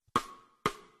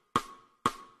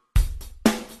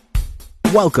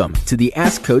Welcome to the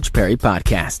Ask Coach Perry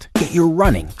podcast. Get your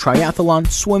running, triathlon,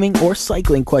 swimming, or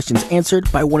cycling questions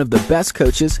answered by one of the best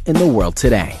coaches in the world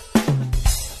today.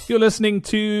 You're listening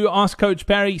to Ask Coach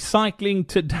Perry Cycling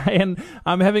today, and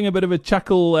I'm having a bit of a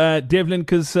chuckle, Devlin,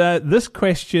 because this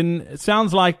question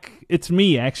sounds like it's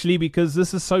me, actually, because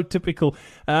this is so typical.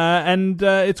 And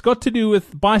it's got to do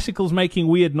with bicycles making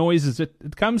weird noises.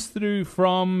 It comes through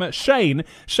from Shane.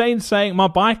 Shane's saying, my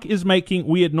bike is making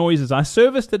weird noises. I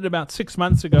serviced it about 6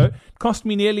 months ago. It cost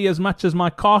me nearly as much as my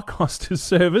car cost to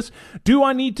service. Do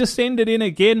I need to send it in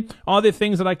again? Are there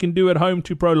things that I can do at home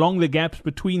to prolong the gaps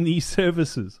between these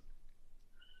services?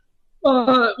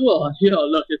 Look,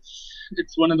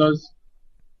 it's one of those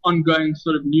ongoing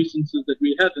sort of nuisances that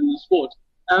we have in the sport.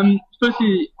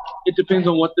 Firstly, it depends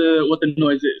on what the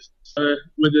noise is. So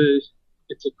whether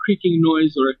it's a creaking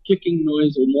noise or a clicking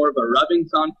noise or more of a rubbing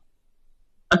sound.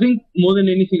 I think more than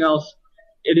anything else,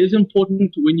 it is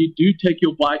important when you do take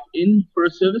your bike in for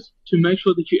a service to make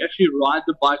sure that you actually ride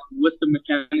the bike with the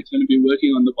mechanic who's going to be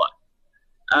working on the bike.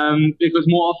 Because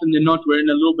more often than not, we're in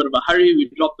a little bit of a hurry. We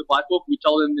drop the bike off, we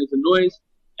tell them there's a noise,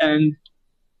 and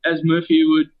as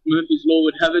Murphy's Law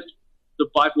would have it, the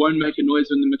bike won't make a noise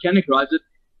when the mechanic rides it,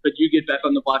 but you get back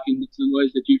on the bike and it's the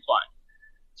noise that you find.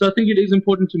 So I think it is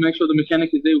important to make sure the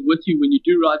mechanic is there with you when you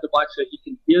do ride the bike so he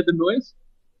can hear the noise,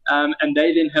 and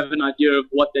they then have an idea of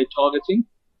what they're targeting.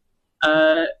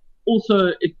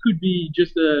 Also, it could be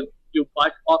just your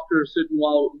bike after a certain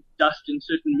while, dust in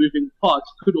certain moving parts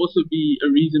could also be a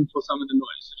reason for some of the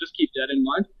noise. So just keep that in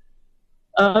mind.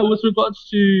 With regards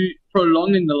to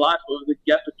prolonging the life of the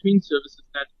gap between services,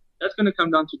 that's going to come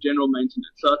down to general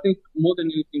maintenance. So I think more than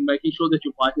anything, making sure that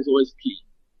your bike is always clean.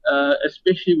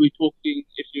 Especially we're talking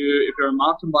if you're a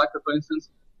mountain biker, for instance,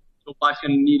 your bike's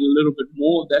going to need a little bit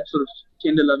more of that sort of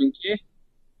tender loving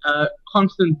care.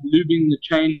 Constant lubing the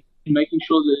chain, making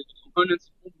sure that the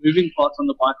components, moving parts on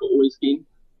the bike are always clean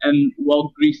and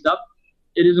well greased up.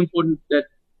 It is important that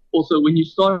also when you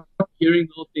start hearing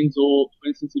little things, or for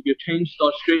instance if your chain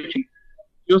starts stretching,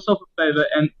 do yourself a favor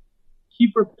and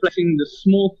keep replacing the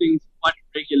small things quite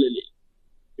regularly.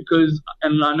 Because,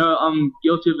 and I know I'm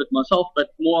guilty of it myself, but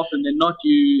more often than not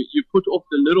you put off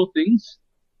the little things,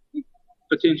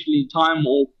 potentially time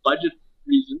or budget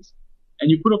reasons,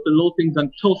 and you put off the little things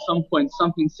until some point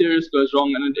something serious goes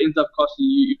wrong and it ends up costing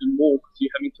you even more because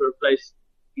you're having to replace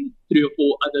 3 or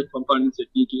 4 other components that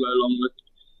need to go along with it.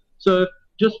 So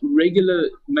just regular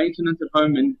maintenance at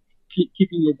home and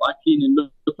keeping your bike clean and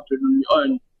look after it on your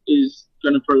own is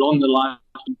going to prolong the life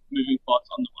of moving parts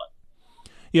on the bike.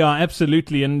 Yeah,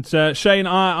 absolutely. And Shane,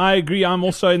 I agree. I'm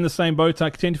also in the same boat. I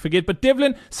tend to forget. But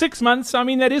Devlin, 6 months, I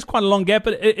mean, that is quite a long gap.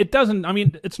 But it doesn't, I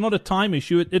mean, it's not a time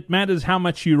issue. It matters how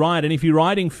much you ride. And if you're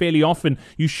riding fairly often,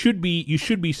 you should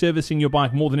be servicing your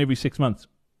bike more than every 6 months.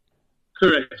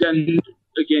 Correct. And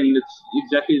again, it's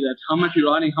exactly that. How much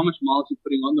you're riding, how much miles you're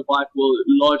putting on the bike will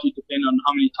largely depend on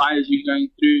how many tires you're going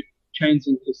through, chains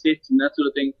and cassettes and that sort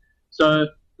of thing. So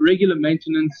regular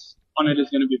maintenance on it is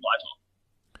going to be vital.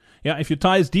 Yeah, if your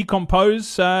tires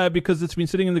decompose because it's been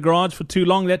sitting in the garage for too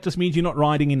long, that just means you're not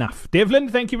riding enough. Devlin,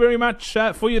 thank you very much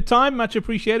for your time. Much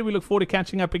appreciated. We look forward to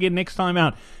catching up again next time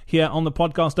out here on the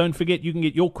podcast. Don't forget, you can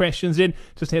get your questions in.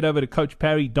 Just head over to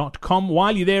coachperry.com.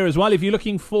 While you're there as well, if you're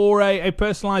looking for a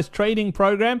personalized training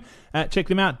program, check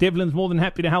them out. Devlin's more than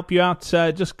happy to help you out.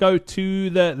 Just go to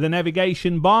the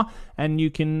navigation bar and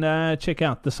you can check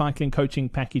out the cycling coaching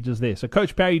packages there. So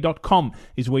coachperry.com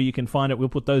is where you can find it. We'll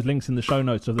put those links in the show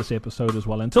notes of this episode as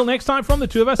well. Until next time, from the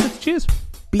two of us, it's cheers.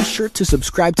 Be sure to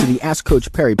subscribe to the Ask Coach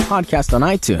Perry podcast on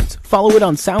iTunes, follow it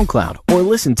on SoundCloud, or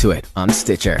listen to it on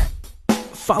Stitcher.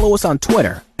 Follow us on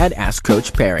Twitter at Ask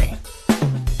Coach Perry.